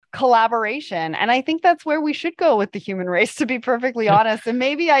collaboration. And I think that's where we should go with the human race, to be perfectly honest. And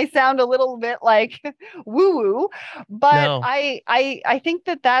maybe I sound a little bit like woo-woo, but No. I think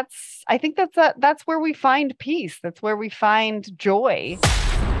that's where we find peace. That's where we find joy.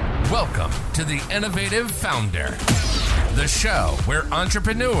 Welcome to the Innovative Founder, the show where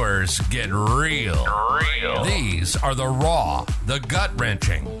entrepreneurs get real. These are the raw, the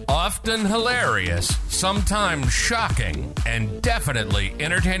gut-wrenching, often hilarious, sometimes shocking, and definitely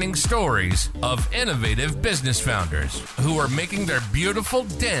entertaining stories of innovative business founders who are making their beautiful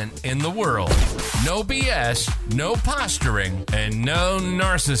dent in the world. No BS, no posturing, and no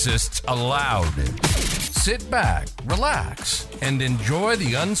narcissists allowed. Sit back, relax, and enjoy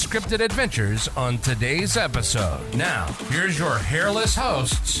the unscripted adventures on today's episode. Now, here's your hairless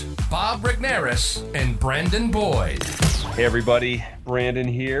hosts, Bob Rigneris and Brandon Boyd. Hey everybody, Brandon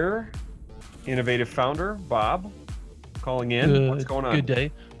here, innovative founder. Bob, calling in. What's going on? Good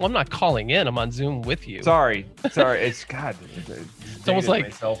day. Well, I'm not calling in. I'm on Zoom with you. Sorry. It's God. It's almost like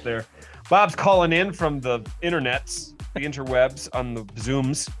myself there. Bob's calling in from the internets, the interwebs, on the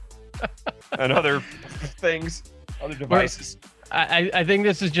Zooms and other things, other devices. I think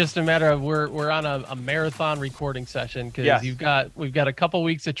this is just a matter of we're on a marathon recording session because we've got a couple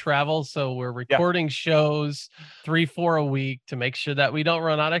weeks of travel, so we're recording shows 3-4 a week to make sure that we don't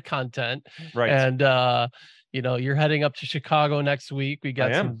run out of content. Right. And you're heading up to Chicago next week. We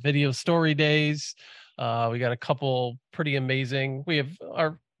got some video story days. We got a couple pretty amazing. We have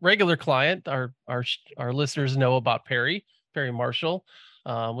our regular client. Our listeners know about Perry Marshall.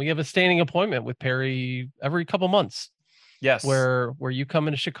 We have a standing appointment with Perry every couple months. Yes. Where you come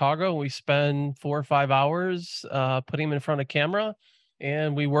into Chicago and we spend 4 or 5 hours putting him in front of camera,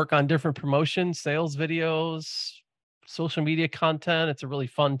 and we work on different promotions, sales videos, social media content. It's a really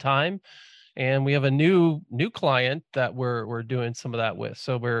fun time. And we have a new client that we're doing some of that with.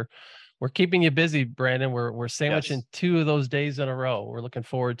 So we're keeping you busy, Brandon. We're sandwiching 2 of those days in a row. We're looking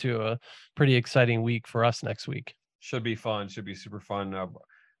forward to a pretty exciting week for us next week. Should be fun. Should be super fun.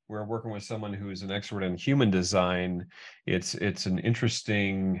 We're working with someone who is an expert in human design. It's an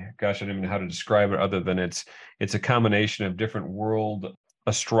interesting, gosh, I don't even know how to describe it other than it's a combination of different world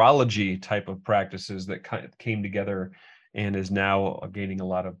astrology type of practices that came together and is now gaining a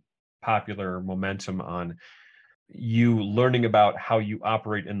lot of popular momentum on you learning about how you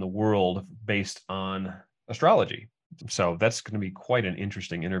operate in the world based on astrology. So that's going to be quite an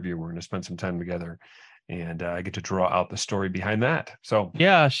interesting interview. We're going to spend some time together. And I get to draw out the story behind that. So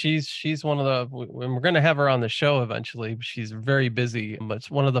yeah, she's one of the. We're going to have her on the show eventually. She's very busy, but it's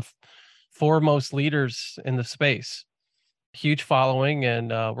one of the foremost leaders in the space. Huge following, and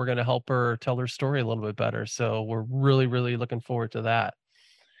we're going to help her tell her story a little bit better. So we're really, really looking forward to that.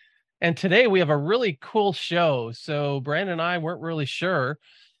 And today we have a really cool show. So Brandon and I weren't really sure.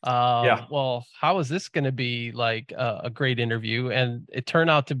 Well, how is this going to be like a great interview? And it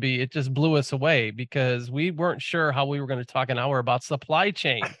turned out to be, it just blew us away because we weren't sure how we were going to talk an hour about supply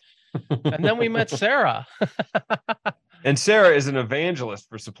chain. And then we met Sarah. And Sarah is an evangelist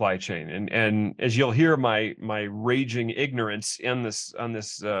for supply chain. And as you'll hear my raging ignorance on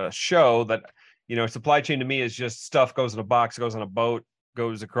this show, that, supply chain to me is just stuff goes in a box, goes on a boat,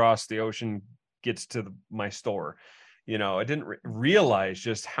 goes across the ocean, gets to my store. I didn't realize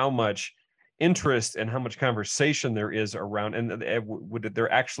just how much interest and how much conversation there is around, and would there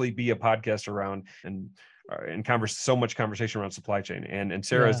actually be a podcast around and so much conversation around supply chain. And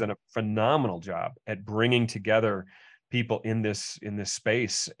Sarah has done a phenomenal job at bringing together people in this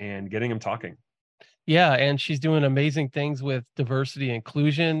space and getting them talking. Yeah, and she's doing amazing things with diversity and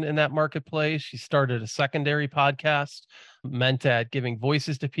inclusion in that marketplace. She started a secondary podcast meant at giving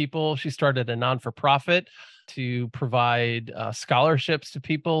voices to people. She started a non-for-profit to provide scholarships to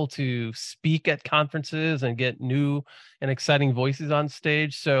people to speak at conferences and get new and exciting voices on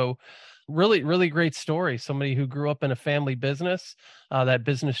stage. So really, really great story. Somebody who grew up in a family business, that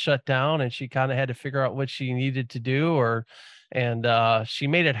business shut down, and she kind of had to figure out what she needed to do, and she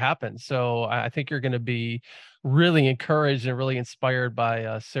made it happen. So I think you're going to be really encouraged and really inspired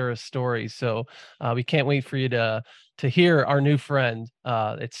by Sarah's story. So we can't wait for you to hear our new friend.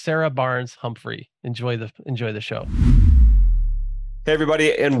 It's Sarah Barnes-Humphrey. Enjoy the show. Hey,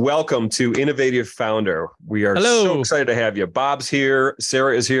 everybody, and welcome to Innovative Founder. We are so excited to have you. Bob's here.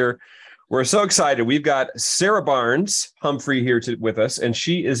 Sarah is here. We're so excited. We've got Sarah Barnes-Humphrey here with us, and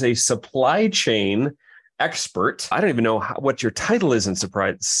she is a supply chain expert. I don't even know what your title is in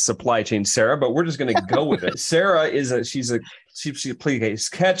supply chain, Sarah, but we're just going to go with it. Sarah she plays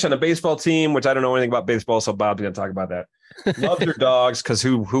catch on a baseball team, which I don't know anything about baseball, so Bob's going to talk about that. Loves her dogs, because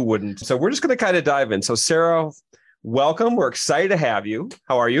who wouldn't? So we're just going to kind of dive in. So Sarah, welcome. We're excited to have you.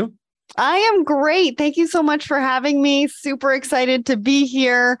 How are you? I am great. Thank you so much for having me. Super excited to be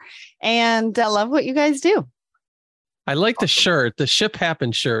here, and I love what you guys do. I like the shirt, the Ship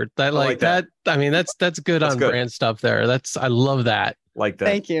Happen shirt. I like that. I mean, that's good on brand stuff there. I love that. Like that.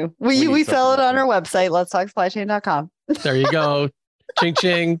 Thank you. We sell it on our website, letstalksupplychain.com. There you go. Ching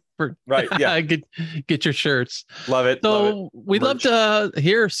ching. Right. Yeah. Get your shirts. Love it. So we'd love to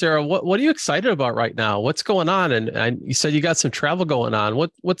hear, Sarah, what are you excited about right now? What's going on? And you said you got some travel going on.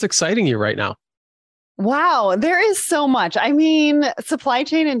 What's exciting you right now? Wow, there is so much. I mean, supply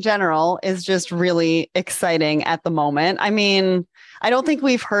chain in general is just really exciting at the moment. I mean, I don't think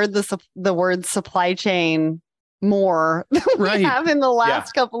we've heard the word supply chain more than we have in the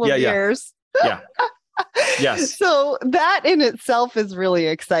last couple of years. Yeah. Yes. So that in itself is really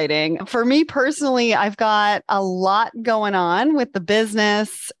exciting. For me personally, I've got a lot going on with the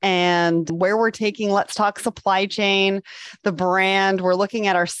business and where we're taking Let's Talk Supply Chain, the brand. We're looking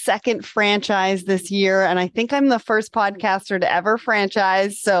at our second franchise this year. And I think I'm the first podcaster to ever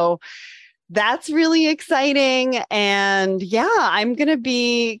franchise. So that's really exciting. And yeah, I'm going to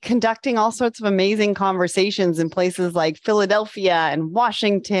be conducting all sorts of amazing conversations in places like Philadelphia and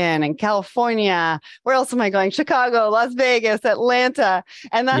Washington and California. Where else am I going? Chicago, Las Vegas, Atlanta.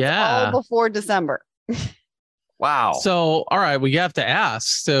 And that's all before December. Wow. So, all right, we have to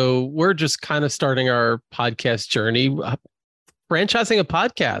ask. So we're just kind of starting our podcast journey. Franchising a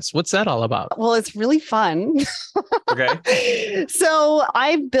podcast. What's that all about? Well, it's really fun. Okay. So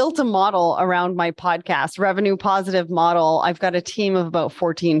I've built a model around my podcast, revenue positive model. I've got a team of about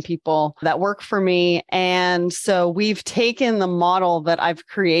 14 people that work for me. And so we've taken the model that I've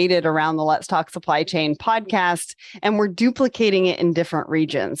created around the Let's Talk Supply Chain podcast, and we're duplicating it in different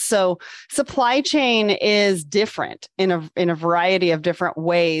regions. So supply chain is different in a variety of different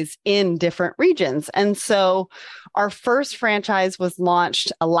ways in different regions. And so our first franchise was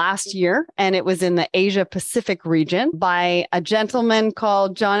launched last year, and it was in the Asia Pacific region by a gentleman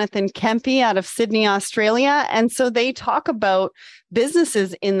called Jonathan Kempe out of Sydney, Australia. And so they talk about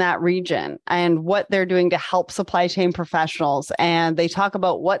businesses in that region and what they're doing to help supply chain professionals. And they talk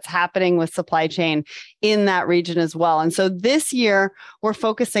about what's happening with supply chain in that region as well. And so this year we're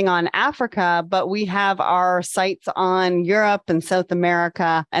focusing on Africa, but we have our sights on Europe and South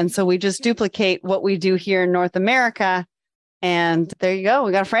America. And so we just duplicate what we do here in North America. And there you go.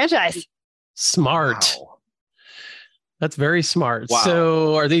 We got a franchise. Smart. Wow. That's very smart. Wow.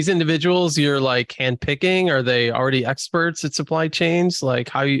 So are these individuals you're like handpicking? Are they already experts at supply chains? Like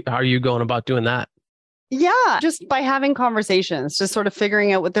how are you going about doing that? Yeah, just by having conversations, just sort of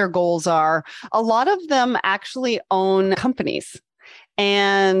figuring out what their goals are. A lot of them actually own companies.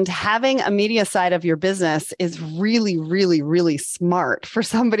 And having a media side of your business is really, really, really smart for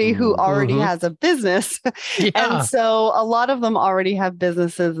somebody who already has a business. Yeah. And so a lot of them already have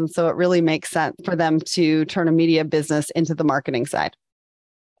businesses. And so it really makes sense for them to turn a media business into the marketing side.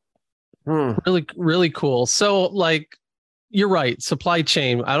 Really, really cool. So like, you're right. Supply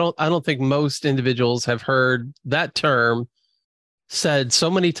chain. I don't think most individuals have heard that term said so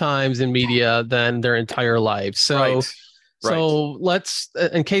many times in media than their entire life. So So let's,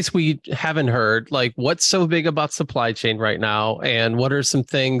 in case we haven't heard, like what's so big about supply chain right now? And what are some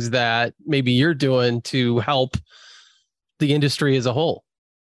things that maybe you're doing to help the industry as a whole?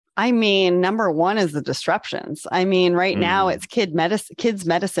 I mean, number one is the disruptions. I mean, right now it's kids'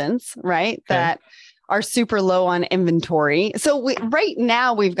 medicines, right? Okay. That are super low on inventory. So right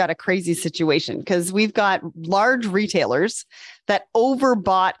now we've got a crazy situation because we've got large retailers that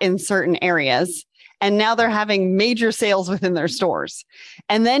overbought in certain areas. And now they're having major sales within their stores.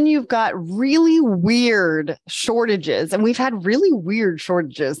 And then you've got really weird shortages. And we've had really weird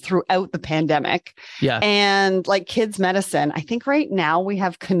shortages throughout the pandemic. Yeah. And like kids' medicine, I think right now we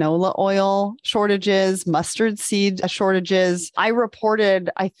have canola oil shortages, mustard seed shortages. I reported,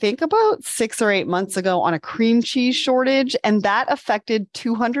 I think about 6 or 8 months ago on a cream cheese shortage. And that affected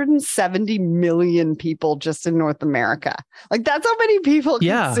 270 million people just in North America. Like that's how many people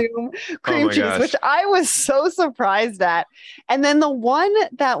consume cream cheese, which I was so surprised at. And then the one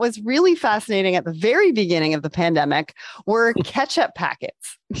that was really fascinating at the very beginning of the pandemic were ketchup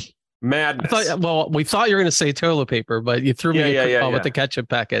packets. Madness. We thought you were going to say toilet paper, but you threw me with the ketchup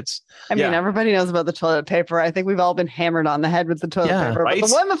packets. I mean, everybody knows about the toilet paper. I think we've all been hammered on the head with the toilet paper. But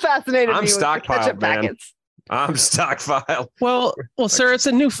the one that fascinated me was the ketchup packets. I'm stockpile. Well, Sarah, it's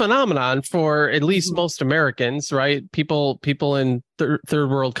a new phenomenon for at least most Americans, right? People in third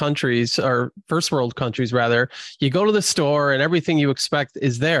world countries, or first world countries rather, you go to the store and everything you expect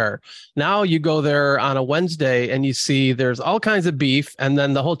is there. Now you go there on a Wednesday and you see there's all kinds of beef, and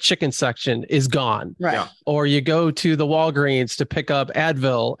then the whole chicken section is gone. Right. Yeah. Or you go to the Walgreens to pick up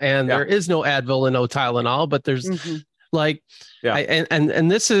Advil, and there is no Advil and no Tylenol, but there's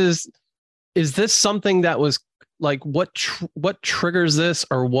and this is this something that was like, what triggers this,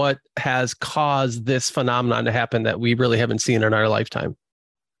 or what has caused this phenomenon to happen that we really haven't seen in our lifetime?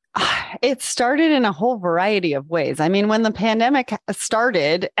 It started in a whole variety of ways. I mean, when the pandemic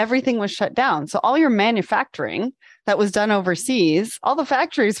started, everything was shut down. So all your manufacturing that was done overseas, all the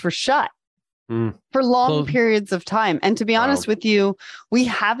factories were shut for long periods of time. And to be honest with you, we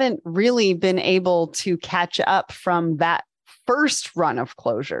haven't really been able to catch up from that first run of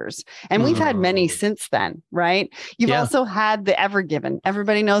closures. And we've had many since then, right? You've also had the Ever Given.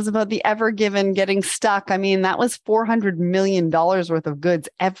 Everybody knows about the Ever Given getting stuck. I mean, that was $400 million worth of goods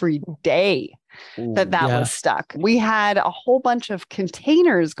every day that was stuck. We had a whole bunch of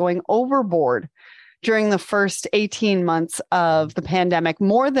containers going overboard during the first 18 months of the pandemic,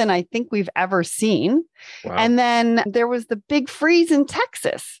 more than I think we've ever seen. Wow. And then there was the big freeze in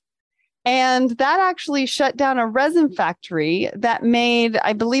Texas. And that actually shut down a resin factory that made,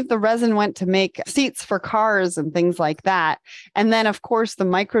 I believe the resin went to make seats for cars and things like that. And then, of course, the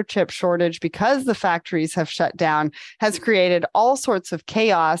microchip shortage, because the factories have shut down, has created all sorts of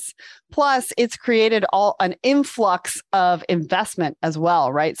chaos. Plus, it's created an influx of investment as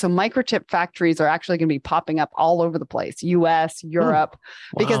well, right? So microchip factories are actually going to be popping up all over the place, US, Europe,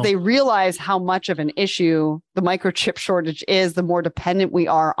 because they realize how much of an issue the microchip shortage is, the more dependent we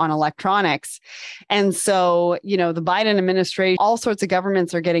are on electronics. And so, the Biden administration, all sorts of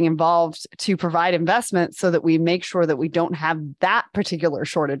governments are getting involved to provide investment so that we make sure that we don't have that particular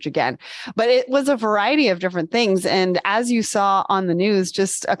shortage again. But it was a variety of different things. And as you saw on the news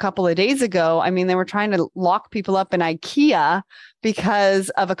just a couple of days ago, I mean, they were trying to lock people up in IKEA because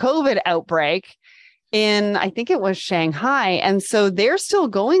of a COVID outbreak in, I think it was Shanghai. And so they're still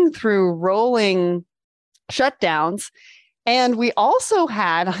going through rolling shutdowns. And we also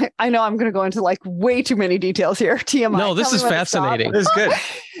had, I know I'm going to go into like way too many details here, TMI. No, this is fascinating. This is good.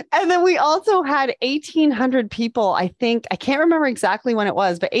 And then we also had 1,800 people, I think, I can't remember exactly when it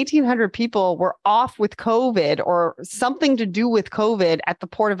was, but 1,800 people were off with COVID or something to do with COVID at the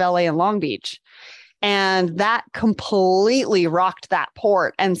port of LA and Long Beach. And that completely rocked that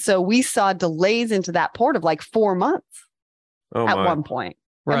port. And so we saw delays into that port of like 4 months at one point.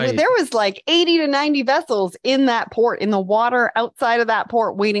 Right. I mean, there was like 80 to 90 vessels in that port, in the water outside of that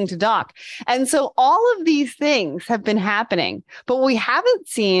port waiting to dock. And so all of these things have been happening, but what we haven't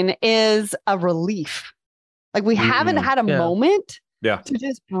seen is a relief. Like we haven't had a moment to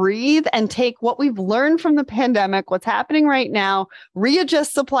just breathe and take what we've learned from the pandemic, what's happening right now,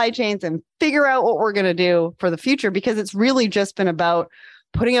 readjust supply chains and figure out what we're going to do for the future, because it's really just been about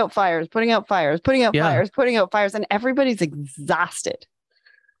putting out fires, putting out fires, putting out fires, putting out fires, and everybody's exhausted.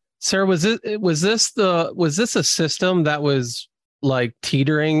 Sarah, was this a system that was like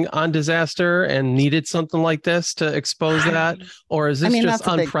teetering on disaster and needed something like this to expose that? Or is this just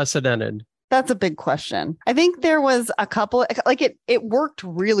unprecedented? That's a big question. I think there was a couple, like it worked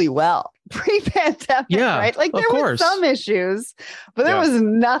really well pre-pandemic, right? Like there were some issues, but there was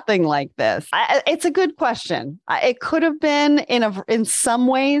nothing like this. It's a good question. It could have been in some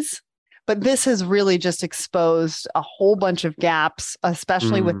ways, but this has really just exposed a whole bunch of gaps,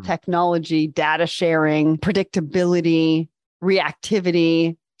 especially with technology, data sharing, predictability,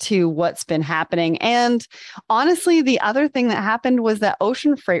 reactivity to what's been happening. And honestly, the other thing that happened was that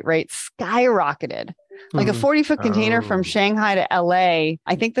ocean freight rates skyrocketed. Like a 40-foot container from Shanghai to LA,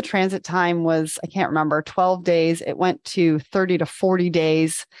 I think the transit time was, I can't remember, 12 days. It went to 30 to 40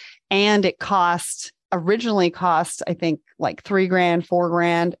 days. And it originally cost, I think, like $3,000,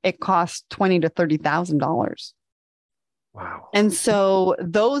 $4,000. It cost $20,000 to $30,000. Wow. And so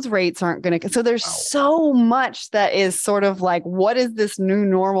those rates aren't going to, so there's so much that is sort of like, what is this new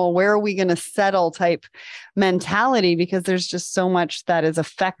normal? Where are we going to settle type mentality? Because there's just so much that is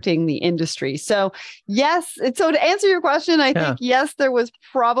affecting the industry. So yes. So to answer your question, I think, yes, there was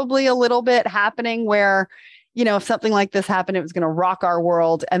probably a little bit happening where, if something like this happened, it was going to rock our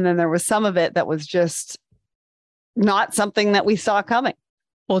world. And then there was some of it that was just not something that we saw coming.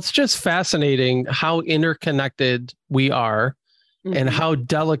 Well, it's just fascinating how interconnected we are and how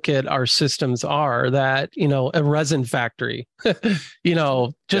delicate our systems are, that, a resin factory,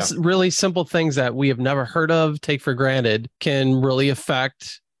 just really simple things that we have never heard of, take for granted, can really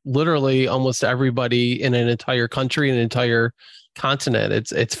affect literally almost everybody in an entire country, an entire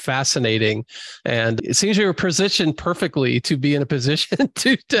continent. It's fascinating. And it seems you're positioned perfectly to be in a position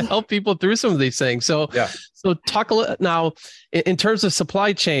to help people through some of these things. So, so talk a little now in terms of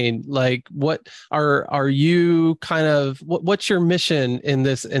supply chain, like what are you kind of, what's your mission in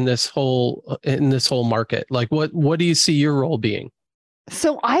this whole market? Like what do you see your role being?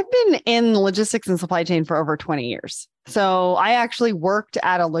 So I've been in logistics and supply chain for over 20 years. So I actually worked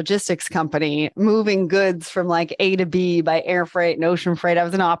at a logistics company moving goods from like A to B by air freight and ocean freight. I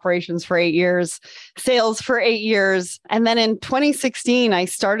was in operations for 8 years, sales for 8 years. And then in 2016, I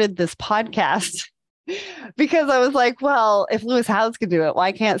started this podcast because I was like, well, if Lewis Howes could do it,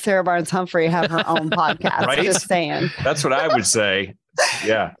 why can't Sarah Barnes-Humphrey have her own podcast? Right? Just saying. That's what I would say.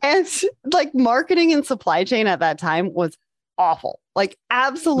 Yeah. And like marketing and supply chain at that time was awful, like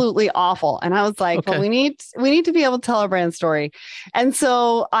absolutely awful. And I was like, well, we need to be able to tell our brand story. And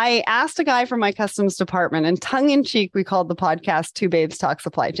so I asked a guy from my customs department, and tongue in cheek, we called the podcast Two Babes Talk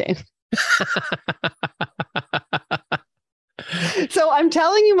Supply Chain. So I'm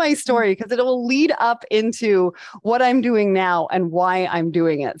telling you my story because it will lead up into what I'm doing now and why I'm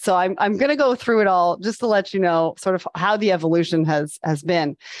doing it. So I'm going to go through it all just to let you know sort of how the evolution has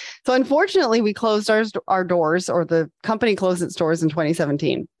been. So unfortunately, we closed our doors, or the company closed its doors in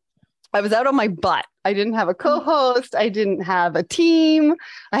 2017. I was out on my butt. I didn't have a co-host. I didn't have a team.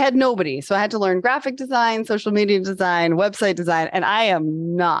 I had nobody. So I had to learn graphic design, social media design, website design, and I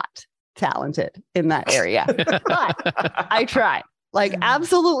am not talented in that area. But I tried, like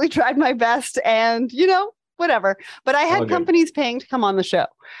absolutely tried my best, and whatever. But I had companies paying to come on the show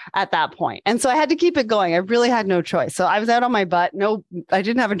at that point. And so I had to keep it going. I really had no choice. So I was out on my butt. No, I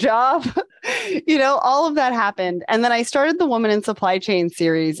didn't have a job. All of that happened. And then I started the Woman in Supply Chain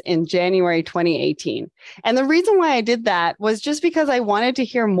series in January 2018. And the reason why I did that was just because I wanted to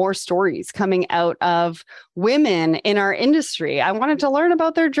hear more stories coming out of women in our industry. I wanted to learn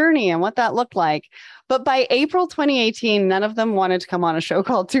about their journey and what that looked like. But by April 2018, none of them wanted to come on a show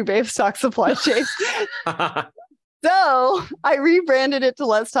called Two Babes Talk Supply Chain. So I rebranded it to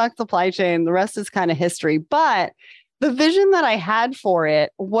Let's Talk Supply Chain. The rest is kind of history. But the vision that I had for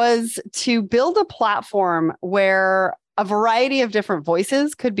it was to build a platform where a variety of different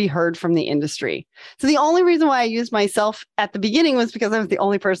voices could be heard from the industry. So the only reason why I used myself at the beginning was because I was the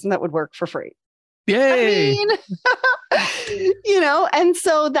only person that would work for free. Yay! And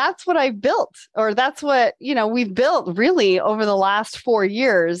so that's what I built, or that's what, we've built really over the last 4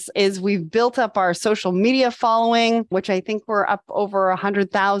 years is we've built up our social media following, which I think we're up over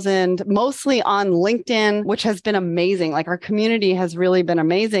 100,000, mostly on LinkedIn, which has been amazing. Like our community has really been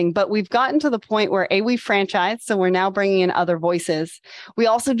amazing, but we've gotten to the point where we franchise. So we're now bringing in other voices. We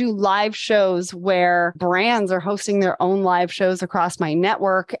also do live shows where brands are hosting their own live shows across my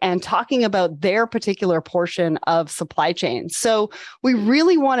network and talking about their particular portion of supply chain. So we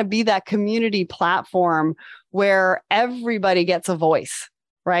really want to be that community platform where everybody gets a voice,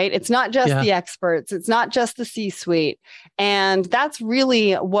 right? It's not just the experts. It's not just the C-suite. And that's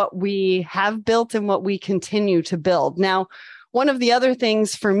really what we have built and what we continue to build. Now, one of the other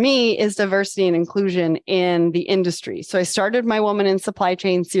things for me is diversity and inclusion in the industry. So I started my Woman in Supply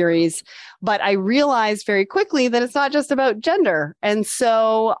Chain series, but I realized very quickly that it's not just about gender. And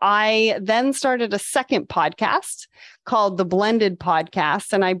so I then started a second podcast called The Blended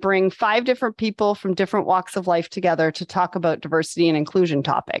Podcast. And I bring 5 different people from different walks of life together to talk about diversity and inclusion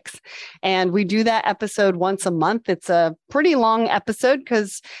topics. And we do that episode once a month. It's a pretty long episode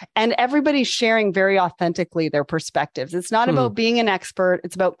and everybody's sharing very authentically their perspectives. It's not about being an expert.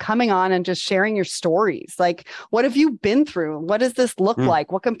 It's about coming on and just sharing your stories. Like, what have you been through? What does this look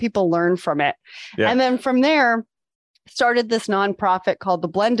like? What can people learn from it? Yeah. And then from there, started this nonprofit called the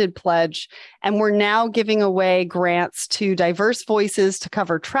Blended Pledge, and we're now giving away grants to diverse voices to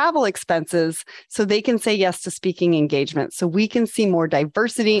cover travel expenses so they can say yes to speaking engagements, so we can see more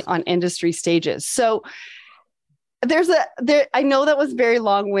diversity on industry stages. So I know that was a very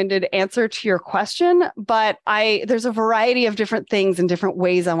long-winded answer to your question, but there's a variety of different things and different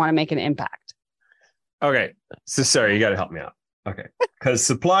ways I want to make an impact. Okay. So Sarah, you got to help me out. Okay. Because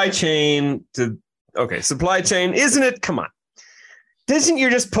supply chain, isn't it? Come on. Isn't you're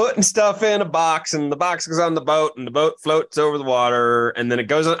just putting stuff in a box and the box goes on the boat and the boat floats over the water and then it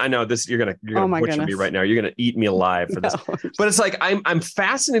goes on. I know this, you're gonna butcher me right now. You're gonna eat me alive for this. But it's like I'm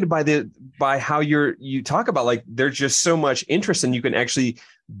fascinated by how you talk about, like, there's just so much interest and you can actually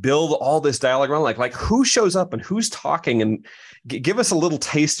build all this dialogue around like who shows up and who's talking, and give us a little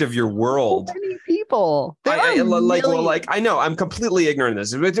taste of your world. So many people. people. I know I'm completely ignorant of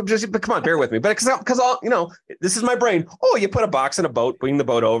this. But come on, bear with me. But because all this is my brain. Oh, you put a box in a boat, bring the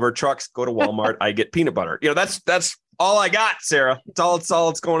boat over. Trucks go to Walmart. I get peanut butter. That's all I got, Sarah. It's all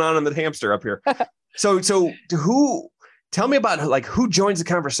that's going on in the hamster up here. So who? Tell me about who joins the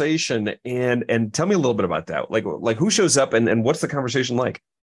conversation and tell me a little bit about that. Like who shows up and what's the conversation like?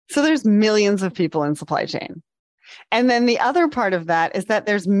 So there's millions of people in supply chain. And then the other part of that is that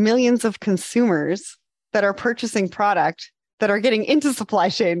there's millions of consumers that are purchasing product that are getting into supply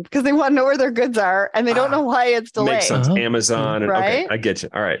chain because they want to know where their goods are and they don't know why it's delayed. Makes sense. Amazon. Right? Okay, I get you.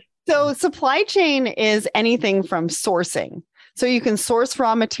 All right. So supply chain is anything from sourcing. So you can source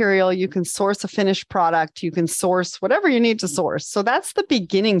raw material, you can source a finished product, you can source whatever you need to source. So that's the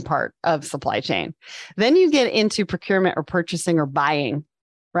beginning part of supply chain. Then you get into procurement or purchasing or buying,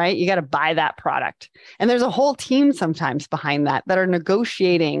 right? You got to buy that product. And there's a whole team sometimes behind that are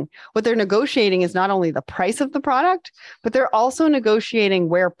negotiating. What they're negotiating is not only the price of the product, but they're also negotiating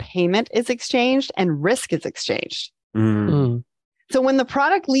where payment is exchanged and risk is exchanged. Mm. So when the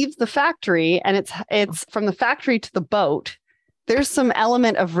product leaves the factory and it's from the factory to the boat, there's some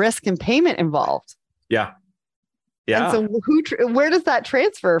element of risk and payment involved. Yeah. Yeah. And so where does that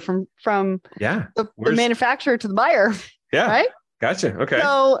transfer from the manufacturer to the buyer? Yeah. Right. Gotcha. Okay.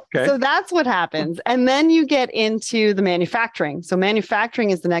 So that's what happens. And then you get into the manufacturing. So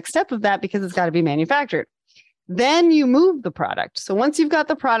manufacturing is the next step of that because it's got to be manufactured. Then you move the product. So once you've got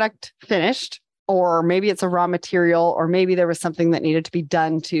the product finished, or maybe it's a raw material, or maybe there was something that needed to be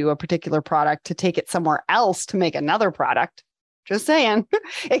done to a particular product to take it somewhere else to make another product. Just saying,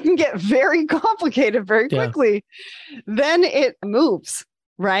 it can get very complicated very quickly. Yeah. Then it moves,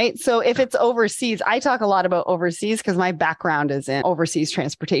 right? So if it's overseas, I talk a lot about overseas because my background is in overseas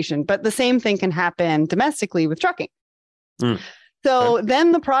transportation, but the same thing can happen domestically with trucking. So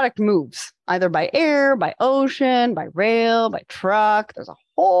then the product moves either by air, by ocean, by rail, by truck. There's a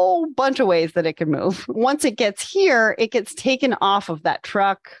whole bunch of ways that it can move. Once it gets here, it gets taken off of that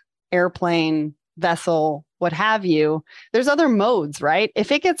truck, airplane, vessel, what have you. There's other modes, right?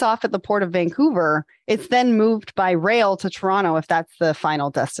 If it gets off at the port of Vancouver, it's then moved by rail to Toronto if that's the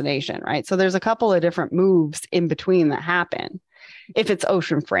final destination, right? So there's a couple of different moves in between that happen if it's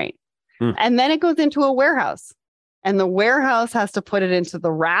ocean freight. And then it goes into a warehouse. And the warehouse has to put it into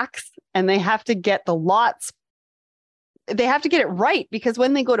the racks and they have to get the lots. They have to get it right because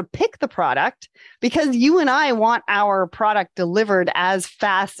when they go to pick the product, because you and I want our product delivered as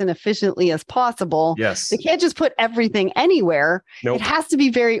fast and efficiently as possible. Yes. They can't just put everything anywhere. Nope. It has to be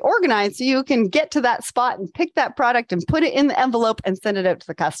very organized so you can get to that spot and pick that product and put it in the envelope and send it out to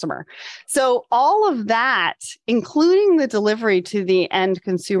the customer. So all of that, including the delivery to the end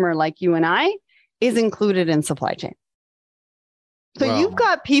consumer like you and I, is included in supply chain. So you've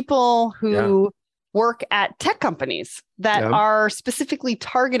got people who work at tech companies that are specifically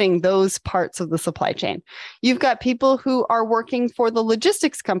targeting those parts of the supply chain. You've got people who are working for the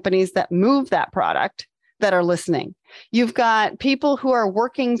logistics companies that move that product that are listening. You've got people who are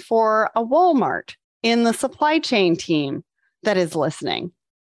working for a Walmart in the supply chain team that is listening.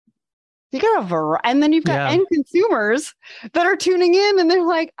 You got and then you've got end consumers that are tuning in and they're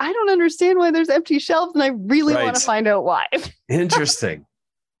like, I don't understand why there's empty shelves and I really want to find out why. Interesting.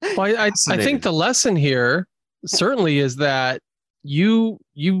 Well, I think the lesson here certainly is that you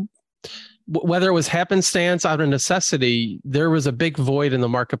whether it was happenstance out of necessity, there was a big void in the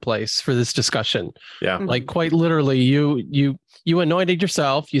marketplace for this discussion. Yeah. Like quite literally, you anointed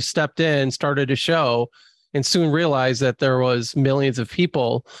yourself, you stepped in, started a show, and soon realized that there was millions of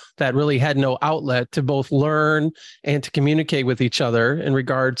people that really had no outlet to both learn and to communicate with each other in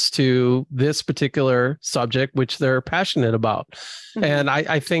regards to this particular subject, which they're passionate about. Mm-hmm. And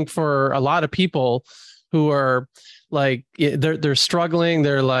I think for a lot of people who are like, they're struggling,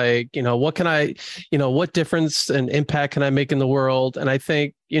 they're like, what can I, what difference and impact can I make in the world? And I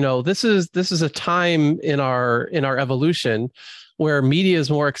think, this is a time in our evolution where media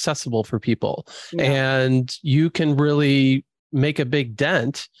is more accessible for people, and you can really make a big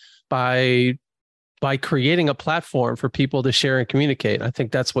dent by creating a platform for people to share and communicate. I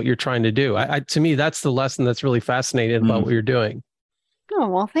think that's what you're trying to do. To me, that's the lesson that's really fascinating about what you're doing. Oh,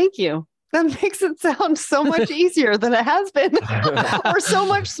 well, thank you. That makes it sound so much easier than it has been, or so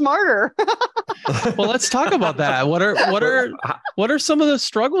much smarter. Well, let's talk about that. What are some of the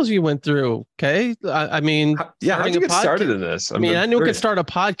struggles you went through? Okay, I mean, how did you get started in this? I knew we could start a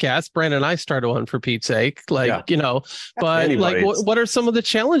podcast. Brandon and I started one for Pete's sake, but anybody. What are some of the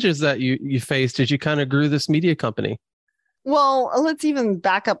challenges that you faced as you kind of grew this media company? Well, let's even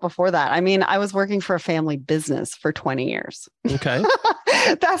back up before that. I mean, I was working for a family business for 20 years. Okay.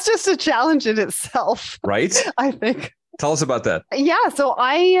 That's just a challenge in itself. Right? I think. Tell us about that. Yeah. So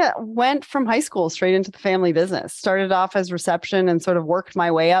I went from high school straight into the family business, started off as reception and sort of worked my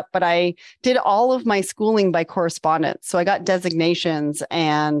way up. But I did all of my schooling by correspondence. So I got designations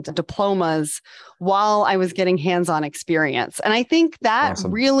and diplomas while I was getting hands-on experience. And I think that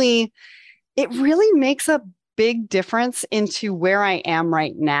really makes a big difference into where I am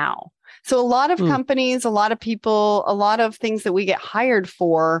right now. So a lot of companies, a lot of people, a lot of things that we get hired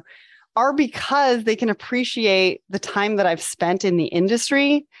for are because they can appreciate the time that I've spent in the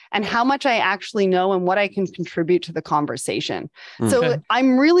industry and how much I actually know and what I can contribute to the conversation. So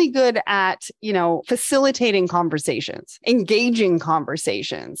I'm really good at, facilitating conversations, engaging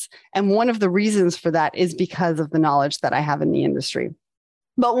conversations. And one of the reasons for that is because of the knowledge that I have in the industry.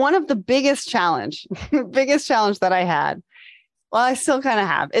 But one of the biggest challenge that I had, well, I still kind of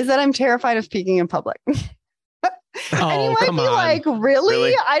have, is that I'm terrified of speaking in public. And you might be like,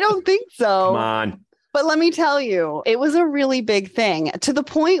 really? I don't think so. Come on. But let me tell you, it was a really big thing to the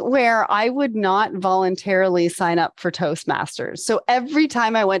point where I would not voluntarily sign up for Toastmasters. So every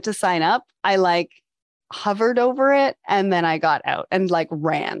time I went to sign up, I hovered over it and then I got out and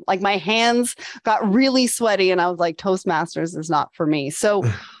ran. My hands got really sweaty and I was like, Toastmasters is not for me. So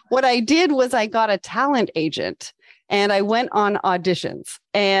what I did was I got a talent agent. And I went on auditions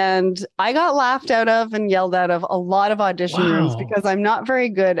and I got laughed out of and yelled out of a lot of audition rooms because I'm not very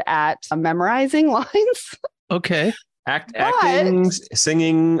good at memorizing lines. Okay. Acting,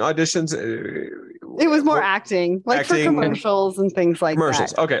 singing auditions. It was more acting, for commercials and things like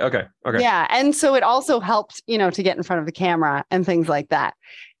that. Okay. Yeah. And so it also helped, to get in front of the camera and things like that.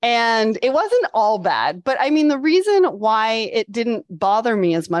 And it wasn't all bad. But I mean, the reason why it didn't bother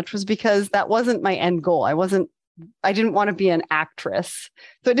me as much was because that wasn't my end goal. I didn't want to be an actress.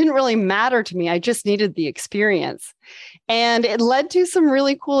 So it didn't really matter to me. I just needed the experience. And it led to some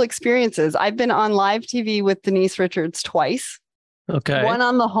really cool experiences. I've been on live TV with Denise Richards twice. Okay. One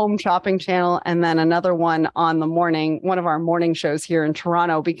on the Home Shopping Channel and then another one on one of our morning shows here in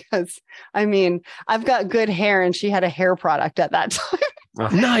Toronto, because I've got good hair and she had a hair product at that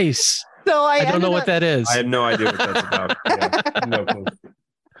time. Nice. So I don't know what that is. I have no idea what that's about. Yeah, no clue.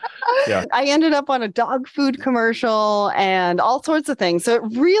 Yeah. I ended up on a dog food commercial and all sorts of things. So it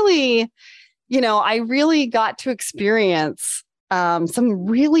really, I really got to experience some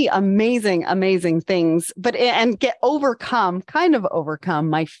really amazing things, and overcome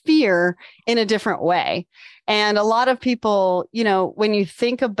my fear in a different way. And a lot of people, when you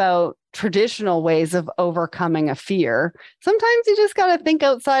think about traditional ways of overcoming a fear, sometimes you just got to think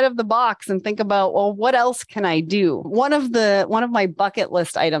outside of the box and think about, well, what else can I do? One of my bucket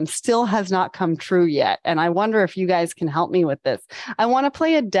list items still has not come true yet. And I wonder if you guys can help me with this. I want to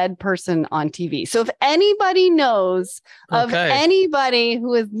play a dead person on TV. So if anybody knows of anybody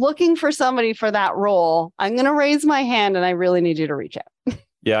who is looking for somebody for that role, I'm going to raise my hand and I really need you to reach out.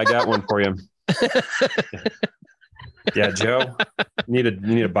 Yeah, I got one for you. Yeah, Joe, you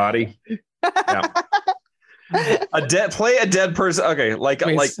need a body. Yeah. Play a dead person. Okay,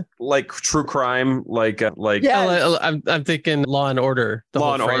 like true crime, Yeah. I'm thinking Law and Order.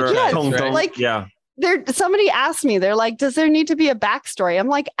 Law and Order. Yes. Somebody asked me, they're like, does there need to be a backstory? I'm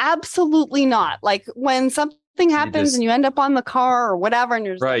like, absolutely not. Like when something happens and you end up on the car or whatever, and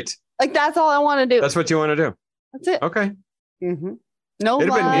you're just right. Like that's all I want to do. That's what you want to do. That's it. Okay. Mm-hmm. No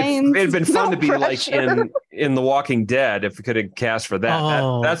lines. It'd been fun to be pressure. like in The Walking Dead if we could have cast for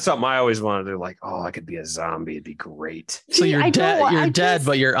that. That's something I always wanted to do. Like, I could be a zombie. It'd be great. So you're dead. You're dead,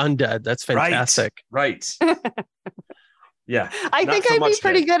 but you're undead. That's fantastic. Right. Yeah. I think I'd be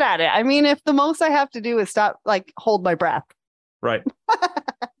pretty good at it. I mean, if the most I have to do is hold my breath. Right.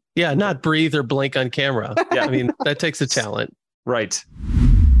 Yeah, not breathe or blink on camera. Yeah. I mean, that takes a talent. Right.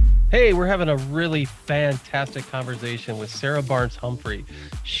 Hey, we're having a really fantastic conversation with Sarah Barnes-Humphrey.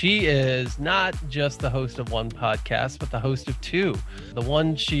 She is not just the host of one podcast, but the host of two. The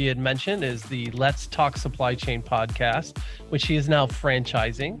one she had mentioned is the Let's Talk Supply Chain podcast, which she is now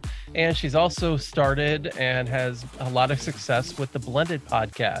franchising. And she's also started and has a lot of success with the Blended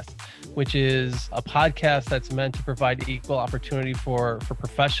podcast, which is a podcast that's meant to provide equal opportunity for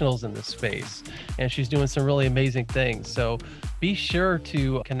professionals in this space. And she's doing some really amazing things. So be sure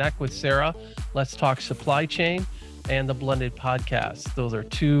to connect with Sarah. Let's Talk Supply Chain and the Blended podcast. Those are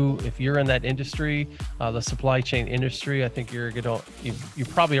two. If you're in that industry, the supply chain industry, I think you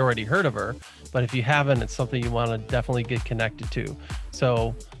probably already heard of her, but if you haven't, it's something you want to definitely get connected to.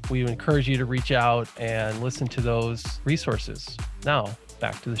 So we encourage you to reach out and listen to those resources. Now,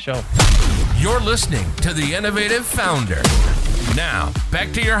 back to the show. You're listening to The Innovative Founder. Now,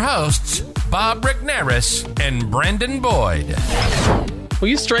 back to your hosts, Bob Rigneris and Brandon Boyd. Well,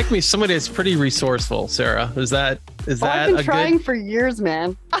 you strike me as somebody that's pretty resourceful, Sarah. Is that I've been trying for years,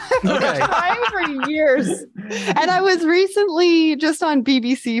 man. I've been trying for years. And I was recently just on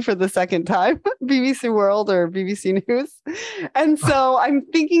BBC for the second time, BBC World or BBC News. And so I'm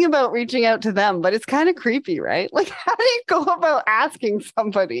thinking about reaching out to them, but it's kind of creepy, right? Like, how do you go about asking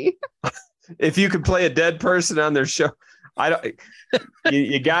somebody? If you could play a dead person on their show, I don't.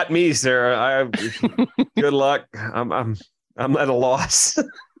 You got me, Sarah. Good luck. I'm at a loss.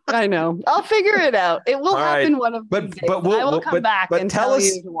 I know. I'll figure it out. It will happen one of these days. I will come back and tell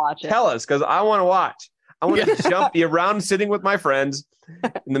you to watch it. Tell us, because I want to watch. I want to jump around sitting with my friends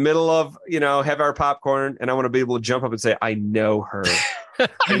in the middle of, have our popcorn, and I want to be able to jump up and say, I know her.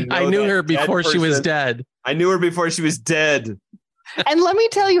 I knew her before she was dead. I knew her before she was dead. And let me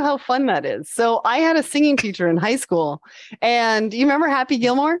tell you how fun that is. So I had a singing teacher in high school, and you remember Happy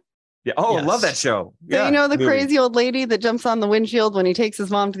Gilmore? Yeah. Oh, yes. I love that show. So yeah. The crazy old lady that jumps on the windshield when he takes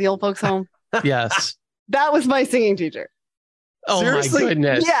his mom to the old folks' home? Yes. That was my singing teacher. Oh, seriously? My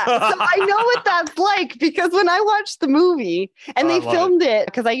goodness. Yeah. So I know what that's like, because when I watched the movie and they filmed it,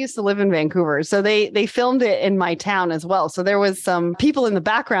 because I used to live in Vancouver. So they filmed it in my town as well. So there was some people in the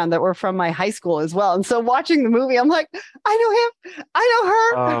background that were from my high school as well. And so watching the movie, I'm like, I know him. I know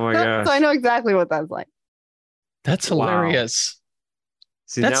her. Oh my gosh. So I know exactly what that's like. That's hilarious. Wow.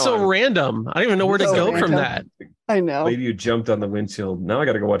 See, that's so random. I don't even know where to go from that. I know. Maybe you jumped on the windshield. Now I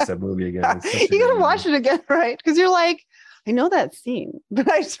got to go watch that movie again. You got to watch it again, right? Because you're like, I know that scene,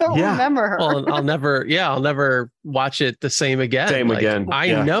 but I don't remember her. Well, I'll never watch it the same again.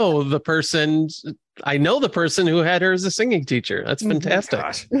 I know the person who had her as a singing teacher. That's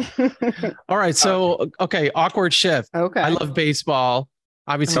fantastic. All right. So, awkward shift. Okay. I love baseball.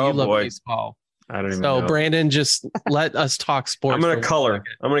 Obviously, you love baseball. I don't even know. So, Brandon, just let us talk sports. I'm going to color.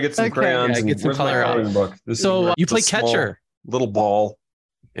 I'm going to get some crayons and get some color out. So, you play catcher. Little ball.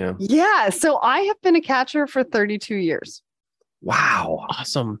 Yeah. Yeah. So, I have been a catcher for 32 years. Wow.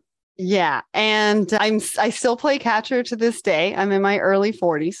 Awesome. Yeah. And I still play catcher to this day. I'm in my early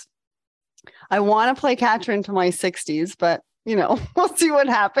 40s. I want to play catcher into my 60s, but, we'll see what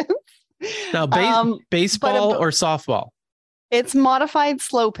happens. Now, baseball or softball? It's modified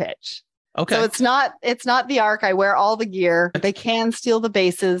slow pitch. Okay. So it's not the arc. I wear all the gear. They can steal the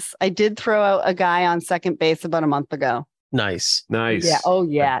bases. I did throw out a guy on second base about a month ago. Nice. Yeah. Oh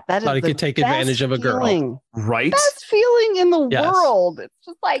yeah. That thought is he could take advantage of a girl. Feeling. Right. Best feeling in the world. It's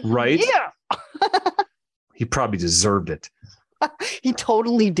just like, yeah. He probably deserved it. He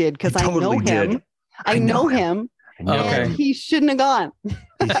totally did, because I know him. I know him. And he shouldn't have gone.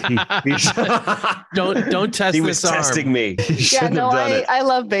 Don't test he was this testing arm. me. I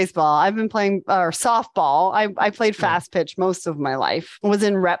love baseball. I've been playing softball. I played fast pitch most of my life. I was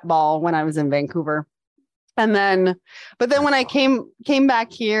in rep ball when I was in Vancouver. But then when I came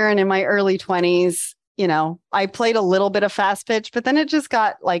back here and in my early 20s, I played a little bit of fast pitch, but then it just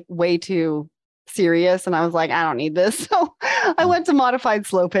got like way too serious. And I was like, I don't need this. So I went to modified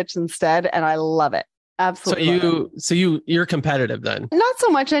slow pitch instead. And I love it. Absolutely. So you're competitive then? Not so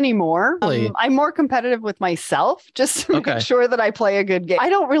much anymore. Really? I'm more competitive with myself, just to make sure that I play a good game. I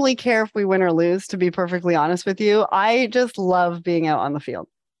don't really care if we win or lose, to be perfectly honest with you. I just love being out on the field.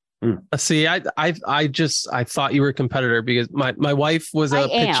 See, I thought you were a competitor because my wife was a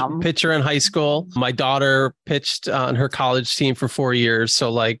pitcher in high school. My daughter pitched on her college team for 4 years.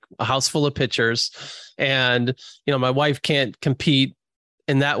 So like a house full of pitchers, and my wife can't compete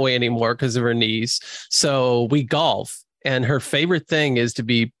in that way anymore because of her knees. So we golf, and her favorite thing is to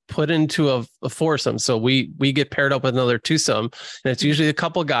be put into a foursome. So we get paired up with another twosome, and it's usually a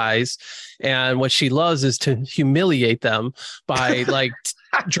couple guys. And what she loves is to humiliate them by like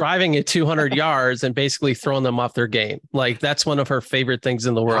driving it 200 yards and basically throwing them off their game. Like that's one of her favorite things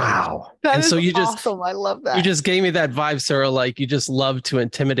in the world. Wow. That is awesome. I love that. You just gave me that vibe, Sarah. Like you just love to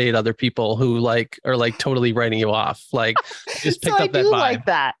intimidate other people who like are like totally writing you off. Like just picked up that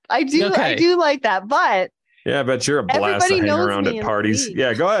vibe. I do like that. But yeah, I bet you're a blast to hang around at parties.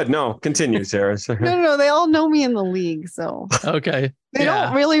 Yeah, go ahead. No, continue, Sarah. No, they all know me in the league. So okay. They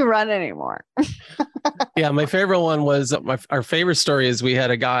don't really run anymore. Yeah, my favorite one was our favorite story is we had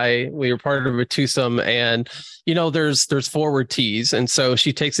a guy, we were part of a twosome, and there's forward tees, and so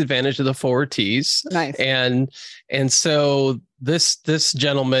she takes advantage of the forward tees. Nice. And so this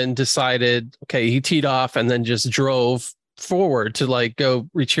gentleman decided, okay, he teed off and then just drove forward to like go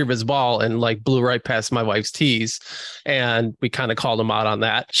retrieve his ball and like blew right past my wife's tees. And we kind of called him out on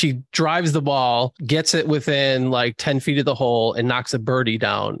that. She drives the ball, gets it within like 10 feet of the hole and knocks a birdie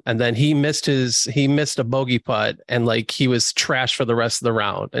down. And then he missed a bogey putt and like he was trash for the rest of the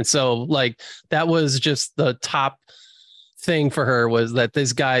round. And so like that was just the top thing for her, was that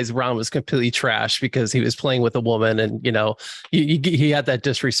this guy's round was completely trash because he was playing with a woman, and he had that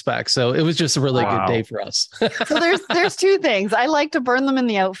disrespect. So it was just a really good day for us. So there's two things. I like to burn them in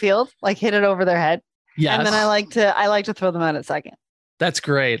the outfield, like hit it over their head. Yes. And then I like to throw them out at second. That's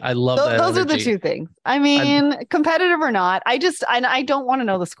great. I love that. Those are the two things. I mean, competitive or not, I don't want to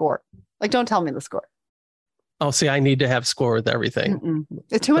know the score. Like, don't tell me the score. Oh, see, I need to have score with everything.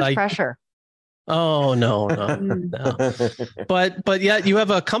 It's too much pressure. Oh, no. But yeah, you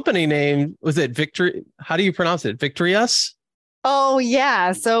have a company name. Was it Victory? How do you pronounce it? Victorious? Oh,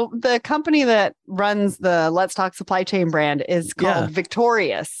 yeah. So the company that runs the Let's Talk Supply Chain brand is called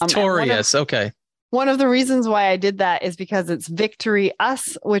Victorious. Victorious. Okay. One of the reasons why I did that is because it's Victory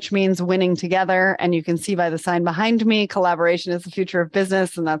Us, which means winning together. And you can see by the sign behind me, collaboration is the future of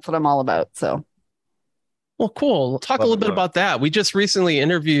business. And that's what I'm all about. So. Well, cool. Talk a little bit about that. We just recently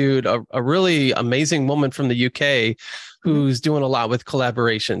interviewed a really amazing woman from the UK who's doing a lot with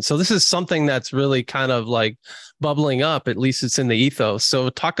collaboration. So this is something that's really kind of like bubbling up, at least it's in the ethos. So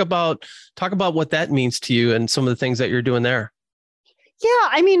talk about what that means to you and some of the things that you're doing there. Yeah,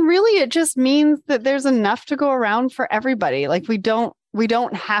 I mean, really, it just means that there's enough to go around for everybody. Like we don't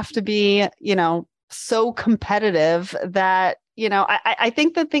have to be, so competitive that, I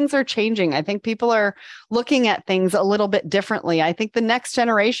think that things are changing. I think people are looking at things a little bit differently. I think the next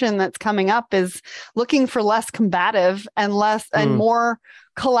generation that's coming up is looking for less combative and and more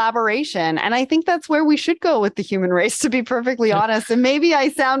collaboration. And I think that's where we should go with the human race, to be perfectly honest. And maybe I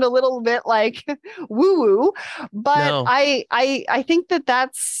sound a little bit like woo-woo, but no. I think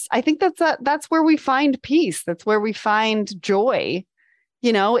that's where we find peace. That's where we find joy,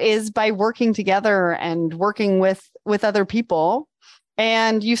 is by working together and working with other people.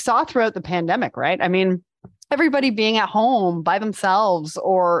 And you saw throughout the pandemic, right? I mean, everybody being at home by themselves,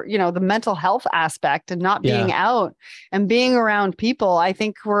 or, the mental health aspect and not being out and being around people. I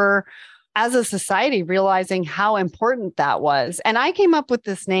think we're, as a society, realizing how important that was. And I came up with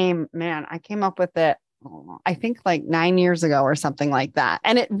this name, I came up with it, I think like 9 years ago or something like that.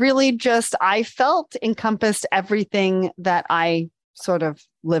 And it really just, I felt encompassed everything that I sort of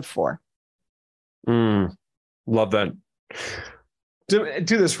live for. Love that. Do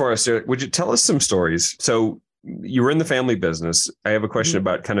this for us, Sarah. Would you tell us some stories? So you were in the family business. I have a question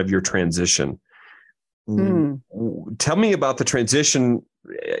about kind of your transition. Tell me about the transition,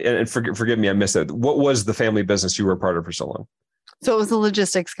 and forgive me, I missed it. What was the family business you were a part of for so long? So it was a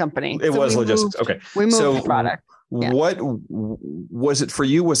logistics company. It was logistics. Okay. We moved the product. Yeah. What was it for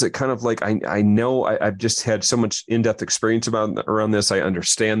you? Was it kind of like, I know I've just had so much in-depth experience around this. I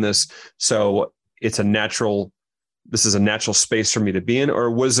understand this. So this is a natural space for me to be in?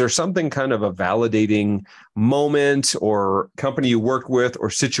 Or was there something kind of a validating moment or company you worked with or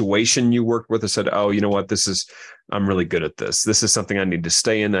situation you worked with that said, oh, you know what, I'm really good at this. This is something I need to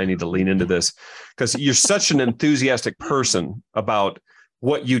stay in. I need to lean into this, because you're such an enthusiastic person about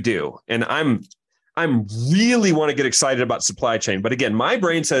what you do. And I'm really want to get excited about supply chain. But again, my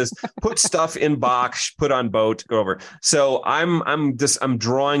brain says, put stuff in box, put on boat, go over. So I'm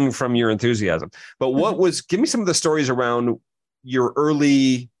drawing from your enthusiasm. But give me some of the stories around your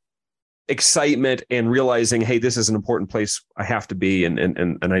early excitement and realizing, hey, this is an important place I have to be,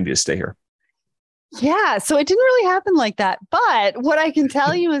 and I need to stay here. Yeah. So it didn't really happen like that. But what I can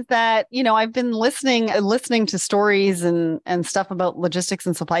tell you is that, I've been listening to stories and stuff about logistics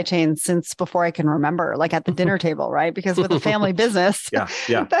and supply chain since before I can remember, like at the dinner table, right? Because with a family business,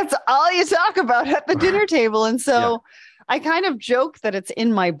 that's all you talk about at the dinner table. And so I kind of joke that it's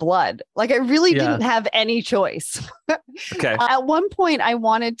in my blood. Like I really didn't have any choice. Okay. At one point, I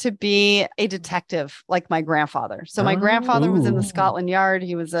wanted to be a detective like my grandfather. So my grandfather was in the Scotland Yard.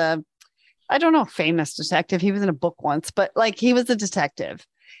 He was famous detective. He was in a book once, but like he was a detective.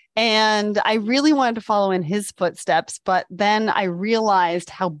 And I really wanted to follow in his footsteps. But then I realized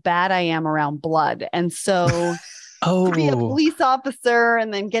how bad I am around blood. And so to be a police officer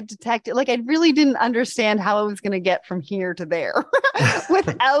and then get detected, like I really didn't understand how I was going to get from here to there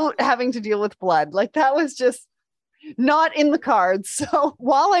without having to deal with blood. Like that was just not in the cards. So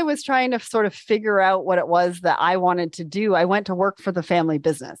while I was trying to sort of figure out what it was that I wanted to do, I went to work for the family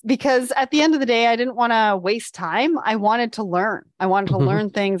business, because at the end of the day, I didn't want to waste time. I wanted to learn. I wanted to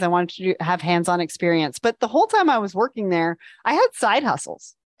learn things. I wanted to have hands-on experience. But the whole time I was working there, I had side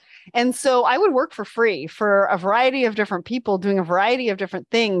hustles. And so I would work for free for a variety of different people doing a variety of different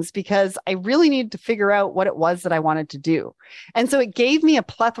things because I really needed to figure out what it was that I wanted to do. And so it gave me a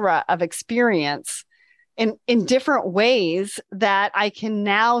plethora of experience in different ways that I can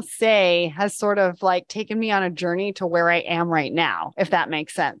now say has sort of like taken me on a journey to where I am right now, if that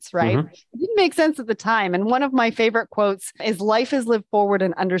makes sense, right? Mm-hmm. It didn't make sense at the time. And one of my favorite quotes is life is lived forward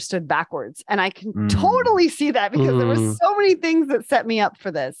and understood backwards. And I can totally see that because there were so many things that set me up for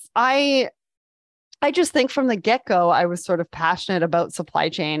this. I just think from the get-go, I was sort of passionate about supply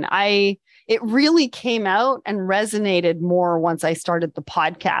chain. It really came out and resonated more once I started the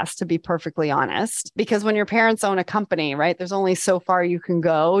podcast, to be perfectly honest, because when your parents own a company, right, there's only so far you can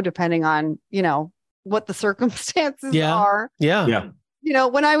go depending on, what the circumstances are. Yeah.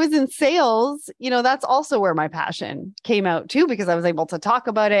 When I was in sales, that's also where my passion came out too, because I was able to talk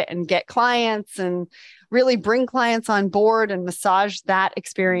about it and get clients and really bring clients on board and massage that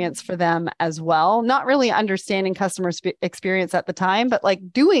experience for them as well. Not really understanding customer experience at the time, but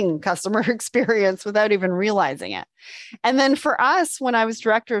like doing customer experience without even realizing it. And then for us, when I was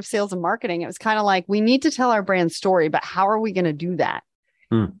director of sales and marketing, it was kind of like, we need to tell our brand story, but how are we going to do that?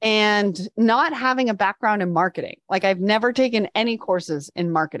 And not having a background in marketing. Like I've never taken any courses in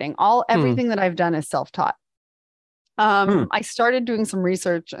marketing. Everything that I've done is self-taught. I started doing some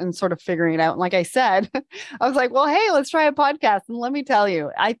research and sort of figuring it out. And like I said, I was like, well, hey, let's try a podcast. And let me tell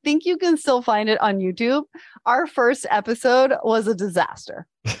you, I think you can still find it on YouTube. Our first episode was a disaster.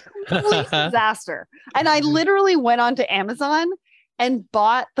 Complete disaster. And I literally went onto Amazon and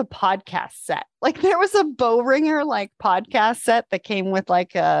bought the podcast set. Like there was a bow ringer like podcast set that came with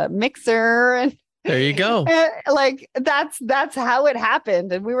like a mixer and there you go. Like that's how it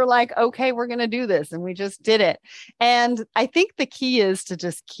happened. And we were like, okay, we're going to do this. And we just did it. And I think the key is to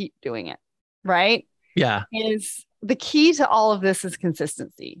just keep doing it. Right. Yeah. Is the key to all of this is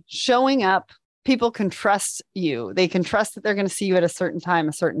consistency, showing up. People can trust you. They can trust that they're going to see you at a certain time,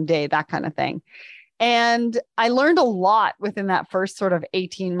 a certain day, that kind of thing. And I learned a lot within that first sort of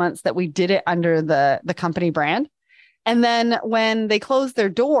 18 months that we did it under the company brand. And then when they closed their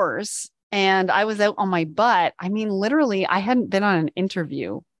doors and I was out on my butt, I mean, literally, I hadn't been on an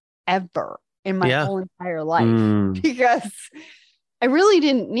interview ever in my whole entire life because I really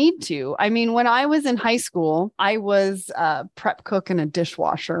didn't need to. I mean, when I was in high school, I was a prep cook and a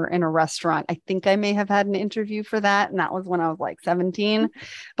dishwasher in a restaurant. I think I may have had an interview for that. And that was when I was like 17,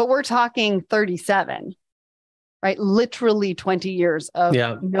 but we're talking 37, right? Literally 20 years of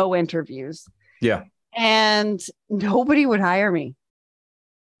no interviews. Yeah. And nobody would hire me.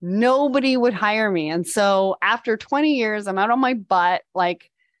 Nobody would hire me. And so after 20 years, I'm out on my butt,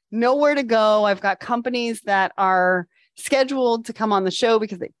 like nowhere to go. I've got companies that are scheduled to come on the show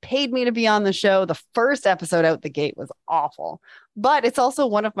because they paid me to be on the show. The first episode out the gate was awful, but it's also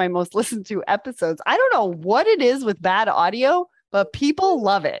one of my most listened to episodes. I don't know what it is with bad audio, but people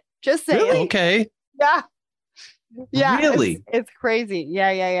love it. Just saying. Really? Okay. Yeah. Yeah. Really? It's crazy.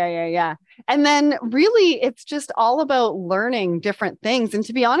 Yeah. And then really, it's just all about learning different things. And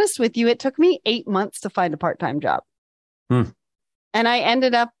to be honest with you, it took me 8 months to find a part-time job. And I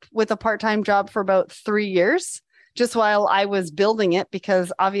ended up with a part-time job for about 3 years. Just while I was building it,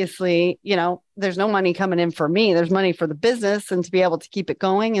 because obviously, there's no money coming in for me. There's money for the business and to be able to keep it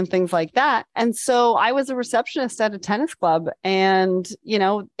going and things like that. And so I was a receptionist at a tennis club and,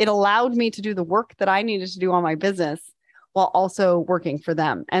 it allowed me to do the work that I needed to do on my business while also working for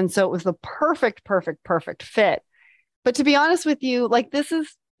them. And so it was the perfect fit. But to be honest with you, like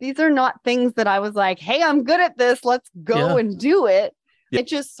these are not things that I was like, hey, I'm good at this. Let's go and do it. It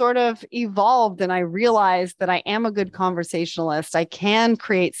just sort of evolved and I realized that I am a good conversationalist. I can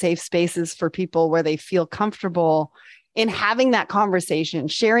create safe spaces for people where they feel comfortable in having that conversation,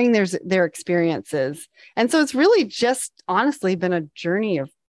 sharing their experiences. And so it's really just honestly been a journey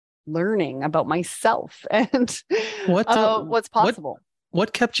of learning about myself and what's possible.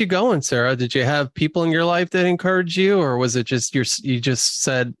 What kept you going, Sarah? Did you have people in your life that encouraged you, or was it just you just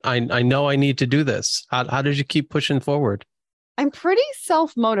said, I know I need to do this? How did you keep pushing forward? I'm pretty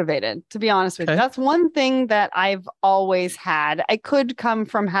self-motivated, to be honest with you. That's one thing that I've always had. I could come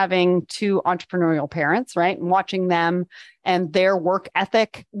from having two entrepreneurial parents, right? And watching them and their work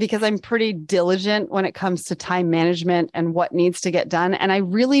ethic, because I'm pretty diligent when it comes to time management and what needs to get done. And I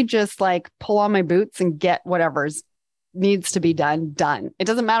really just like pull on my boots and get whatever's needs to be done. It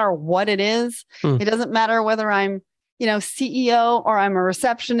doesn't matter what it is. It doesn't matter whether I'm, CEO or I'm a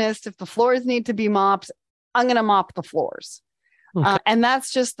receptionist. If the floors need to be mopped, I'm going to mop the floors. Okay. And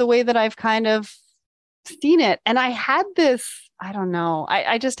that's just the way that I've kind of seen it. And I had this, I don't know,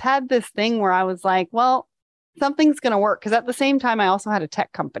 I just had this thing where I was like, well, something's going to work. Because at the same time, I also had a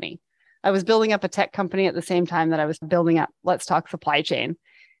tech company. I was building up a tech company at the same time that I was building up Let's Talk Supply Chain.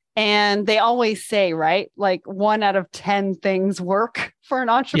 And they always say, right, like 1 out of 10 things work for an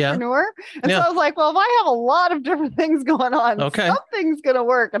entrepreneur. Yeah. And so I was like, well, if I have a lot of different things going on, something's going to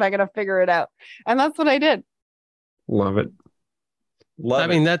work and I got to figure it out. And that's what I did. Love it.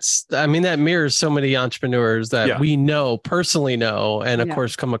 That mirrors so many entrepreneurs that we personally know, and of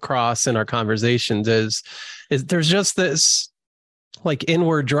course come across in our conversations is there's just this like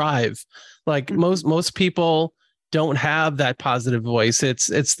inward drive. Like most people don't have that positive voice.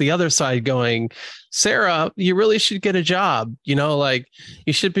 It's the other side going, Sarah, you really should get a job. Like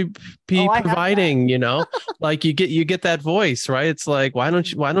you should be providing, like you get that voice, right? It's like, why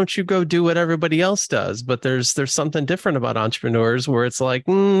don't you go do what everybody else does? But there's something different about entrepreneurs where it's like,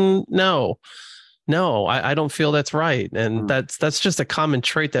 no, I don't feel that's right. And that's just a common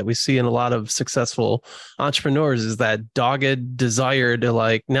trait that we see in a lot of successful entrepreneurs, is that dogged desire to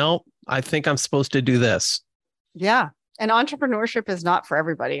like, no, I think I'm supposed to do this. Yeah. And entrepreneurship is not for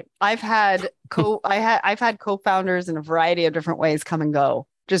everybody. I've had co-founders in a variety of different ways come and go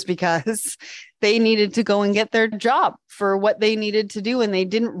just because they needed to go and get their job for what they needed to do. And they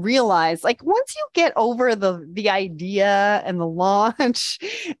didn't realize, like, once you get over the idea and the launch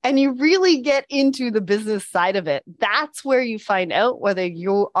and you really get into the business side of it, that's where you find out whether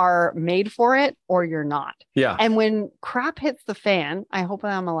you are made for it or you're not. Yeah. And when crap hits the fan, I hope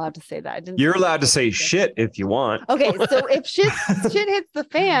I'm allowed to say that. You're allowed to say shit if you want. Okay. So if shit hits the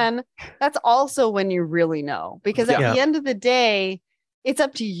fan, that's also when you really know, because at the end of the day, it's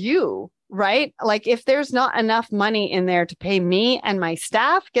up to you, right? Like if there's not enough money in there to pay me and my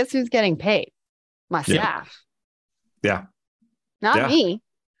staff, guess who's getting paid? My staff. Yeah. Not me.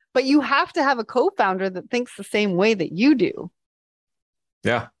 But you have to have a co-founder that thinks the same way that you do.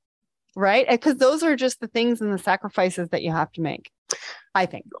 Yeah. Right? Because those are just the things and the sacrifices that you have to make, I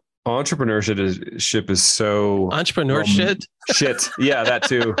think. Entrepreneurship is so... Entrepreneurship? Shit. Yeah, that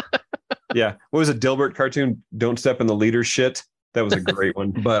too. Yeah. What was a Dilbert cartoon? Don't step in the leader's shit. That was a great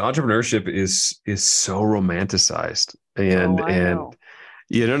one. But entrepreneurship is so romanticized, and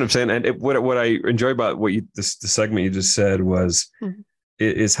you know what I'm saying. And what I enjoy about the segment you just said was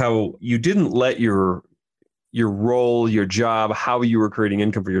is how you didn't let your role, your job, how you were creating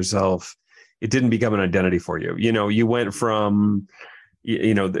income for yourself, it didn't become an identity for you. You went from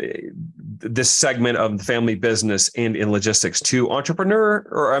this segment of the family business and in logistics to at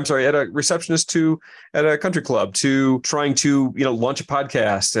a receptionist, to at a country club, to trying to, launch a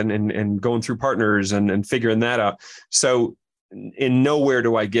podcast and going through partners and figuring that out. So in nowhere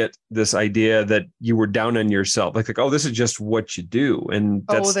do I get this idea that you were down on yourself. Like, oh, this is just what you do. And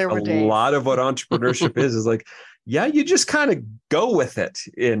that's a lot of what entrepreneurship is like, yeah, you just kind of go with it.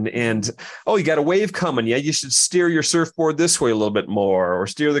 And you got a wave coming. Yeah, you should steer your surfboard this way a little bit more, or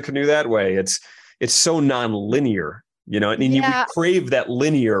steer the canoe that way. It's so non-linear, and we crave that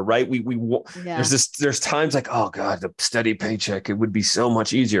linear, right? There's times like, oh God, the steady paycheck, it would be so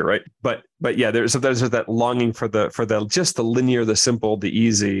much easier, right? But yeah, there's that longing for the just the linear, the simple, the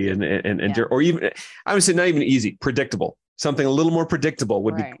easy, or even, I would say not even easy, predictable. Something a little more predictable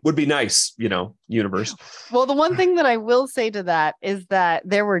would be nice, universe. Well, the one thing that I will say to that is that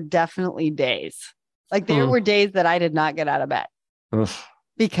there were definitely days, like there were days that I did not get out of bed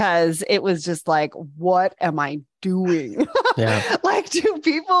because it was just like, what am I doing? Yeah. Like, do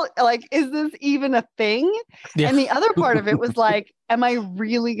people like, is this even a thing? Yeah. And the other part of it was like, am I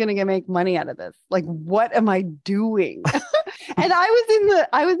really going to make money out of this? Like, what am I doing? And I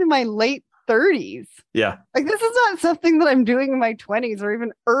was in my late 30s. Yeah. Like, this is not something that I'm doing in my 20s or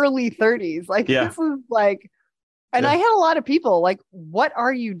even early 30s. Like, this is like, and I had a lot of people like, what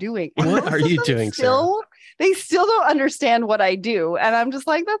are you doing? And what are you doing? They still don't understand what I do. And I'm just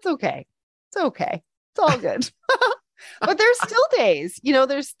like, that's okay. It's okay. It's all good. But there's still days,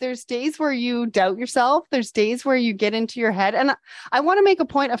 there's days where you doubt yourself. There's days where you get into your head. And I want to make a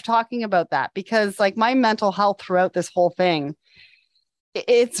point of talking about that because like my mental health throughout this whole thing,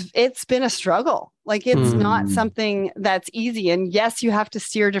 it's been a struggle. Like it's not something that's easy. And yes, you have to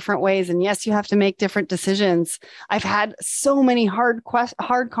steer different ways. And yes, you have to make different decisions. I've had so many hard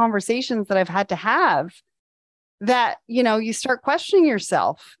conversations that I've had to have that, you start questioning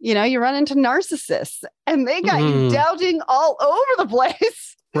yourself. You run into narcissists and they got you doubting all over the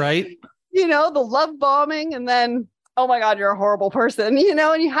place. Right. The love bombing, and then, oh my God, you're a horrible person, and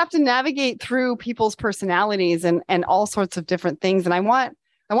you have to navigate through people's personalities and all sorts of different things. And I want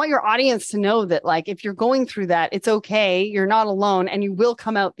your audience to know that, like, if you're going through that, it's okay. You're not alone, and you will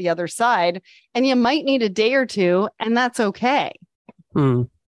come out the other side, and you might need a day or two, and that's okay.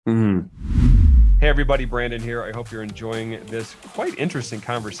 Mm-hmm. Hey everybody, Brandon here. I hope you're enjoying this quite interesting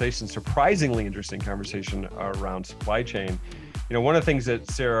conversation, surprisingly interesting conversation around supply chain. You know, one of the things that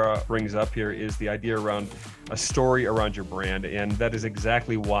Sarah brings up here is the idea around a story around your brand. And that is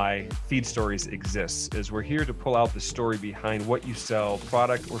exactly why Feed Stories exists, is we're here to pull out the story behind what you sell,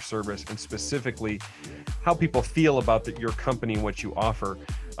 product or service, and specifically how people feel about your company and what you offer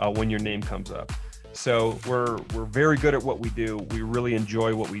when your name comes up. So we're very good at what we do. We really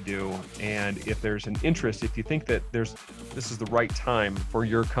enjoy what we do. And if there's an interest, if you think that this is the right time for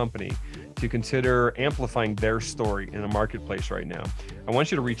your company to consider amplifying their story in the marketplace right now, I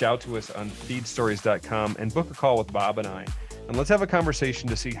want you to reach out to us on feedstories.com and book a call with Bob and I. And let's have a conversation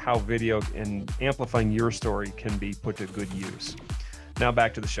to see how video and amplifying your story can be put to good use. Now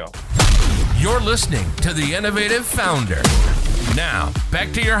back to the show. You're listening to The Innovative Founder. Now,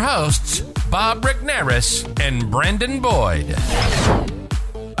 back to your hosts, Bob Ricknaris and Brandon Boyd.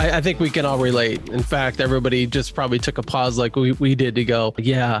 I think we can all relate. In fact, everybody just probably took a pause like we did to go,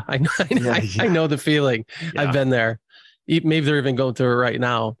 yeah, I know the feeling. Yeah. I've been there. Maybe they're even going through it right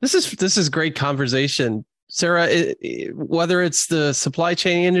now. This is great conversation. Sarah, whether it's the supply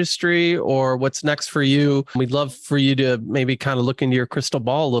chain industry or what's next for you, we'd love for you to maybe kind of look into your crystal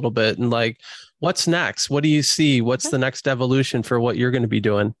ball a little bit and like, what's next? What do you see? What's the next evolution for what you're going to be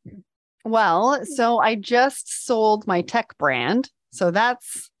doing? Well, so I just sold my tech brand. So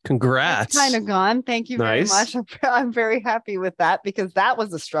that's congrats. Kind of gone. Thank you very much. I'm very happy with that because that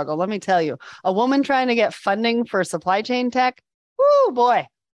was a struggle. Let me tell you, a woman trying to get funding for supply chain tech. Whoo, boy,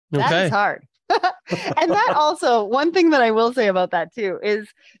 that is hard. And that also, one thing that I will say about that too, is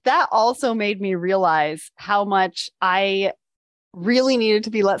that also made me realize how much I really needed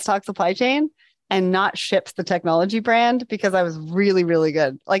to be Let's Talk Supply Chain and not Ships the technology brand, because I was really, really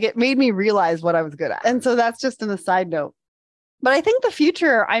good. Like it made me realize what I was good at. And so that's just an aside note. But I think the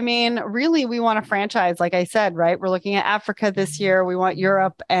future, I mean, really, we want to franchise, like I said, right? We're looking at Africa this year. We want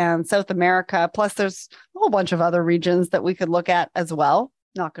Europe and South America. Plus, there's a whole bunch of other regions that we could look at as well.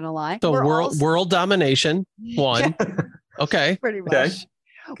 Not going to lie. So world domination, one. Okay. Pretty much.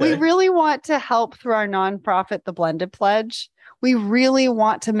 Okay. We really want to help through our nonprofit, The Blended Pledge. We really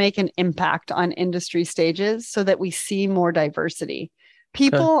want to make an impact on industry stages so that we see more diversity.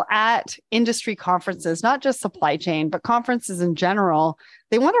 People at industry conferences, not just supply chain, but conferences in general,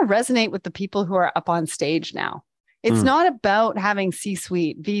 they want to resonate with the people who are up on stage now. It's not about having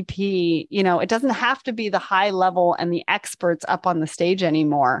C-suite, VP, it doesn't have to be the high level and the experts up on the stage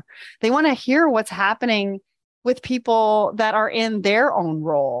anymore. They want to hear what's happening with people that are in their own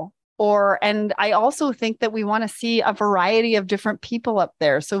role. And I also think that we want to see a variety of different people up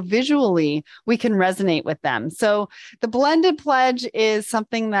there. So visually, we can resonate with them. So the Blended Pledge is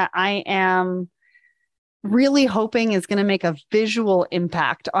something that I am really hoping is going to make a visual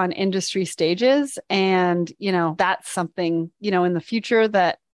impact on industry stages. And, that's something, in the future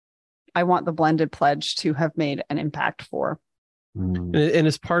that I want the Blended Pledge to have made an impact for. And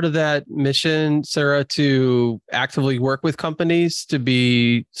as part of that mission, Sarah, to actively work with companies to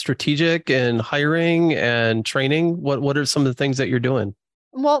be strategic in hiring and training, what are some of the things that you're doing?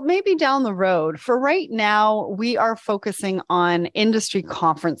 Well, maybe down the road. For right now, we are focusing on industry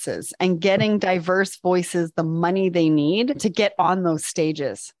conferences and getting diverse voices the money they need to get on those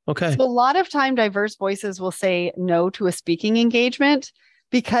stages. Okay. So a lot of time, diverse voices will say no to a speaking engagement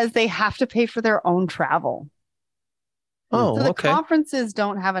because they have to pay for their own travel. Oh, so the conferences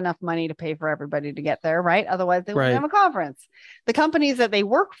don't have enough money to pay for everybody to get there, right? Otherwise, they wouldn't have a conference. The companies that they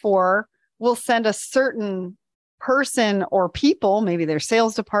work for will send a certain person or people, maybe their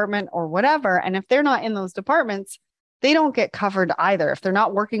sales department or whatever. And if they're not in those departments, they don't get covered either. If they're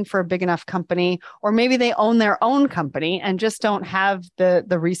not working for a big enough company, or maybe they own their own company and just don't have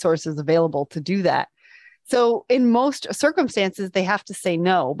the resources available to do that. So in most circumstances, they have to say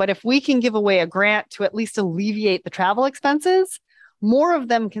no. But if we can give away a grant to at least alleviate the travel expenses, more of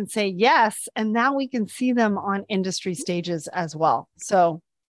them can say yes. And now we can see them on industry stages as well. So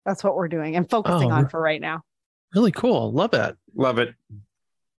that's what we're doing and focusing on for right now. Really cool. Love that. Love it.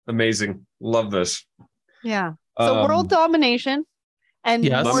 Amazing. Love this. Yeah. So world domination and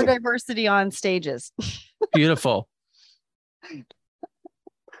more diversity on stages. Beautiful.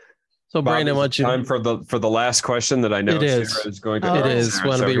 So Bob, Brandon, what's time for the last question that I know Sarah is going to. It is. Sarah.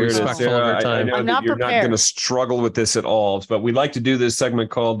 Want to be respectful of your time. I know that you're not going to struggle with this at all, but we like to do this segment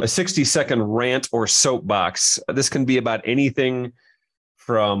called a 60-second rant or soapbox. This can be about anything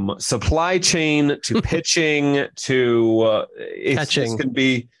from supply chain to pitching to catching. This can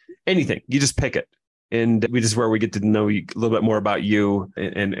be anything. You just pick it. And this is where we get to know you, a little bit more about you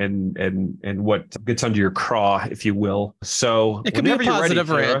and what gets under your craw, if you will. So it could be a positive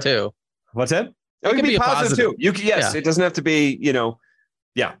rant too. What's that? It can be positive too. Yes, it doesn't have to be,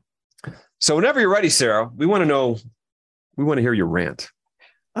 yeah. So whenever you're ready, Sarah, we want to hear your rant.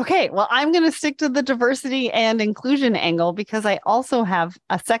 Okay, well, I'm going to stick to the diversity and inclusion angle because I also have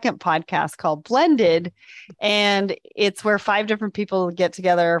a second podcast called Blended, and it's where 5 different people get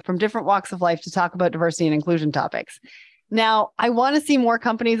together from different walks of life to talk about diversity and inclusion topics. Now, I want to see more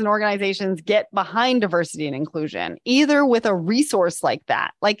companies and organizations get behind diversity and inclusion, either with a resource like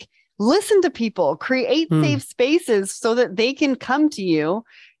that, like listen to people, create safe spaces so that they can come to you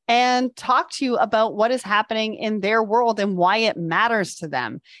and talk to you about what is happening in their world and why it matters to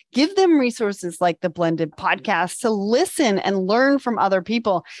them. Give them resources like the Blended podcast to listen and learn from other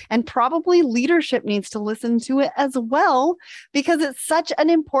people. And probably leadership needs to listen to it as well, because it's such an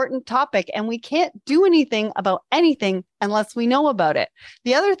important topic and we can't do anything about anything unless we know about it.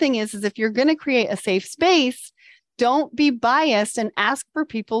 The other thing is if you're going to create a safe space, don't be biased and ask for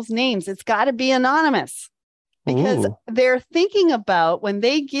people's names. It's got to be anonymous. Because they're thinking about when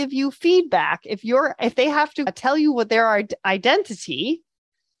they give you feedback, if they have to tell you what their identity,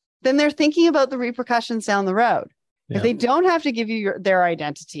 then they're thinking about the repercussions down the road. Yeah. If they don't have to give you their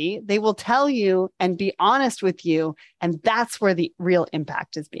identity, they will tell you and be honest with you. And that's where the real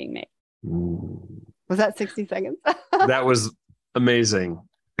impact is being made. Was that 60 seconds? That was amazing.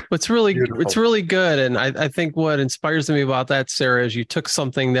 It's really good. And I think what inspires me about that, Sarah, is you took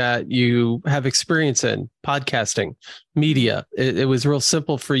something that you have experience in, podcasting, media. It was real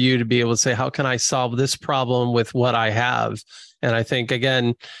simple for you to be able to say, how can I solve this problem with what I have? And I think,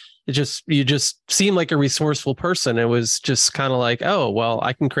 again, you just seem like a resourceful person. It was just kind of like, oh, well,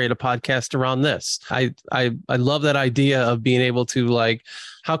 I can create a podcast around this. I love that idea of being able to, like,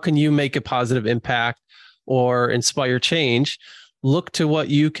 how can you make a positive impact or inspire change? Look to what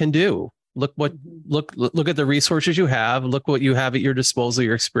you can do. Look at the resources you have. Look what you have at your disposal,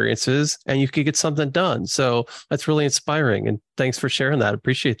 your experiences, and you can get something done. So that's really inspiring. And thanks for sharing that.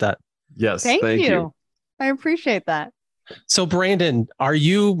 Appreciate that. Yes. Thank you. I appreciate that. So Brandon, are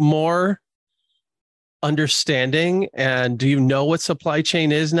you more understanding, and do you know what supply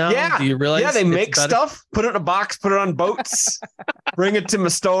chain is now? Yeah. Do you realize? Yeah, they make stuff, put it in a box, put it on boats, bring it to my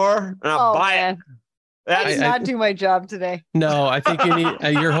store, and I'll buy it. I did not do my job today. No, I think you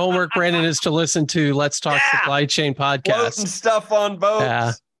need your homework, Brandon, is to listen to Let's Talk Supply Chain podcast. Floating stuff on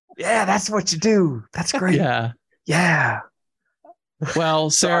boats. Yeah, that's what you do. That's great. Yeah. Well,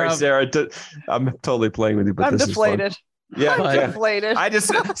 Sarah. Sorry, Sarah. I'm totally playing with you, but I'm this deflated. is fun. Yeah, I'm deflated.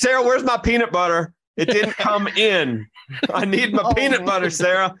 Sarah, where's my peanut butter? It didn't come in. I need my peanut butter,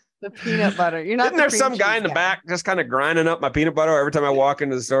 Sarah. The peanut butter. You're not. Isn't there some guy in the back just kind of grinding up my peanut butter every time I walk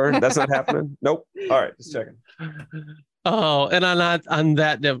into the store? That's not happening. Nope. All right, just checking. Oh, and on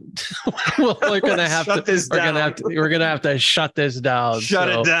that note, we're gonna have to shut this down. Shut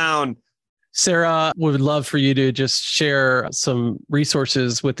it down. Sarah, we would love for you to just share some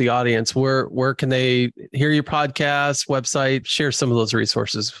resources with the audience. Where can they hear your podcast, website? Share some of those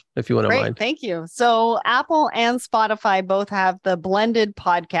resources if you wouldn't mind. Thank you. So Apple and Spotify both have the Blended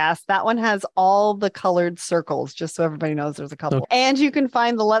podcast. That one has all the colored circles, just so everybody knows there's a couple. Okay. And you can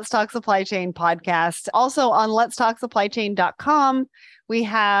find the Let's Talk Supply Chain podcast also on letstalksupplychain.com. We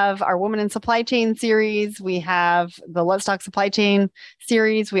have our Woman in Supply Chain series. We have the Let's Talk Supply Chain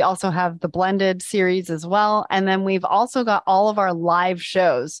series. We also have the Blended series as well. And then we've also got all of our live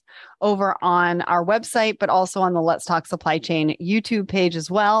shows over on our website, but also on the Let's Talk Supply Chain YouTube page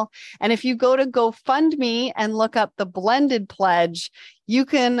as well. And if you go to GoFundMe and look up the Blended Pledge, you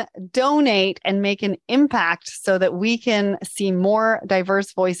can donate and make an impact so that we can see more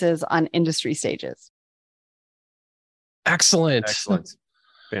diverse voices on industry stages. Excellent.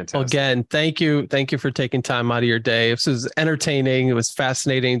 Fantastic. Well, again, thank you. Thank you for taking time out of your day. This was entertaining. It was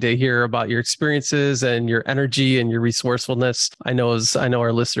fascinating to hear about your experiences and your energy and your resourcefulness. I know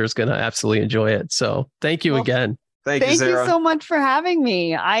our listeners going to absolutely enjoy it. So thank you again. Thank you, Sarah. Thank you so much for having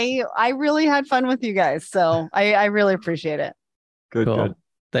me. I really had fun with you guys. So I really appreciate it. Good.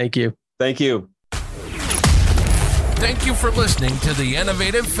 Thank you. Thank you. Thank you for listening to The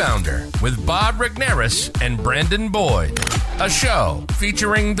Innovative Founder with Bob Regnerus and Brandon Boyd, a show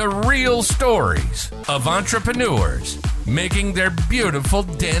featuring the real stories of entrepreneurs making their beautiful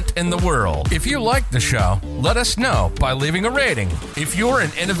dent in the world. If you like the show, let us know by leaving a rating. If you're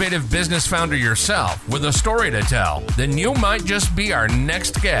an innovative business founder yourself with a story to tell, then you might just be our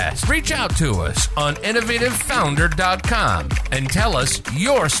next guest. Reach out to us on innovativefounder.com and tell us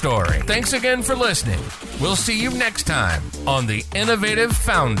your story. Thanks again for listening. We'll see you next time on The Innovative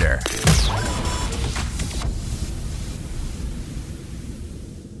Founder.